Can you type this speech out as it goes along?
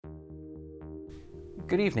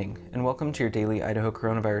Good evening, and welcome to your daily Idaho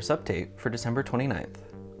coronavirus update for December 29th.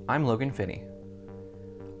 I'm Logan Finney.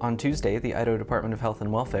 On Tuesday, the Idaho Department of Health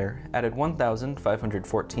and Welfare added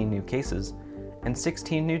 1,514 new cases and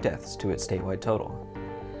 16 new deaths to its statewide total.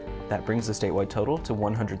 That brings the statewide total to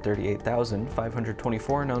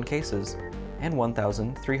 138,524 known cases and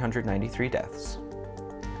 1,393 deaths.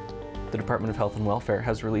 The Department of Health and Welfare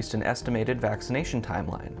has released an estimated vaccination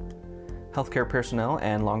timeline. Healthcare personnel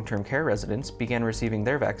and long-term care residents began receiving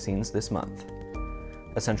their vaccines this month.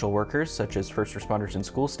 Essential workers, such as first responders and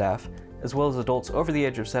school staff, as well as adults over the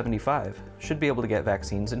age of 75, should be able to get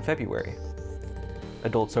vaccines in February.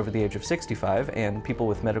 Adults over the age of 65 and people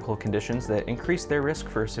with medical conditions that increase their risk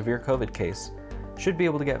for a severe COVID case should be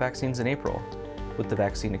able to get vaccines in April, with the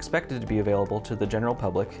vaccine expected to be available to the general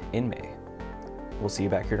public in May. We'll see you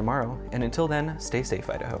back here tomorrow, and until then, stay safe,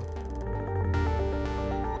 Idaho.